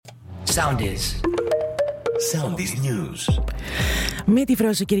Soundis. Soundis News. Με τη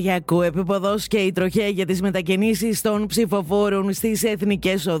φρόση Κυριακού, επιποδός και η τροχέα για τις μετακινήσεις των ψηφοφόρων στις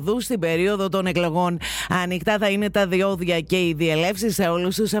εθνικές οδούς στην περίοδο των εκλογών. Ανοιχτά θα είναι τα διόδια και οι διελεύσεις σε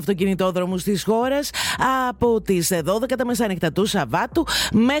όλους τους αυτοκινητόδρομους της χώρας από τις 12 τα μεσάνυχτα του Σαββάτου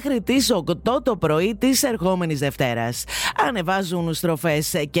μέχρι τις 8 το πρωί της ερχόμενης Δευτέρας. Ανεβάζουν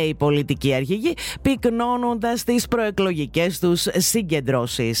στροφές και οι πολιτικοί αρχηγοί, πυκνώνοντας τις προεκλογικές τους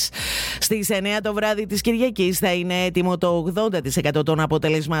συγκεντρώσεις. Στις 9 το βράδυ της Κυριακής θα είναι έτοιμο το 80% των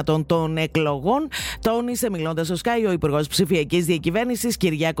αποτελεσμάτων των εκλογών, τόνισε μιλώντας στο Sky ο Υπουργός Ψηφιακής Διακυβέρνησης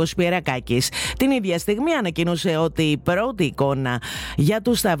Κυριάκος Πιερακάκης. Την ίδια στιγμή ανακοίνωσε ότι η πρώτη εικόνα για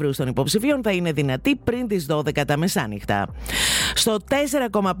τους σταυρούς των υποψηφίων θα είναι δυνατή πριν τις 12 τα μεσάνυχτα. Στο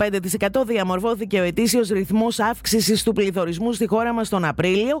 4,5% διαμορφώθηκε ο ετήσιος ρυθμός αύξησης του πληθωρισμού στη χώρα μας τον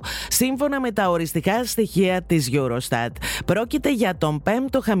Απρίλιο, σύμφωνα με τα οριστικά στοιχεία της Eurostat. Πρόκειται για τον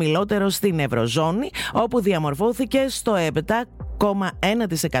πέμπτο χαμηλότερο στην Ευρωζώνη, όπου διαμορφώθηκε στο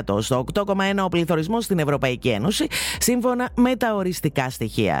 7,1%. Στο 8,1% ο πληθωρισμός στην Ευρωπαϊκή Ένωση, σύμφωνα με τα οριστικά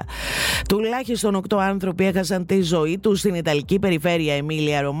στοιχεία. Τουλάχιστον 8 άνθρωποι έχασαν τη ζωή τους στην Ιταλική περιφέρεια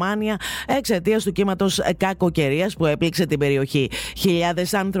Εμίλια Ρωμάνια εξαιτίας του κύματος κακοκαιρίας που έπληξε την περιοχή.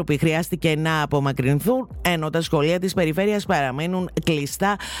 Χιλιάδες άνθρωποι χρειάστηκε να απομακρυνθούν, ενώ τα σχολεία της περιφέρειας παραμένουν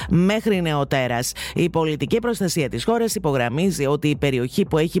κλειστά μέχρι νεοτέρας. Η πολιτική προστασία της χώρας υπογραμμίζει ότι η περιοχή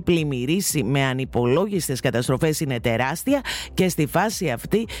που έχει πλημμυρίσει με ανυπολόγιστες καταστροφές είναι τεράστια και στη φάση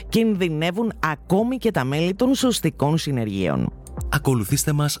αυτή κινδυνεύουν ακόμη και τα μέλη των σωστικών συνεργείων.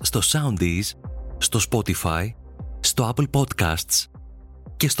 Ακολουθήστε μας στο Soundis, στο Spotify, στο Apple Podcasts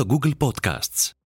και στο Google Podcasts.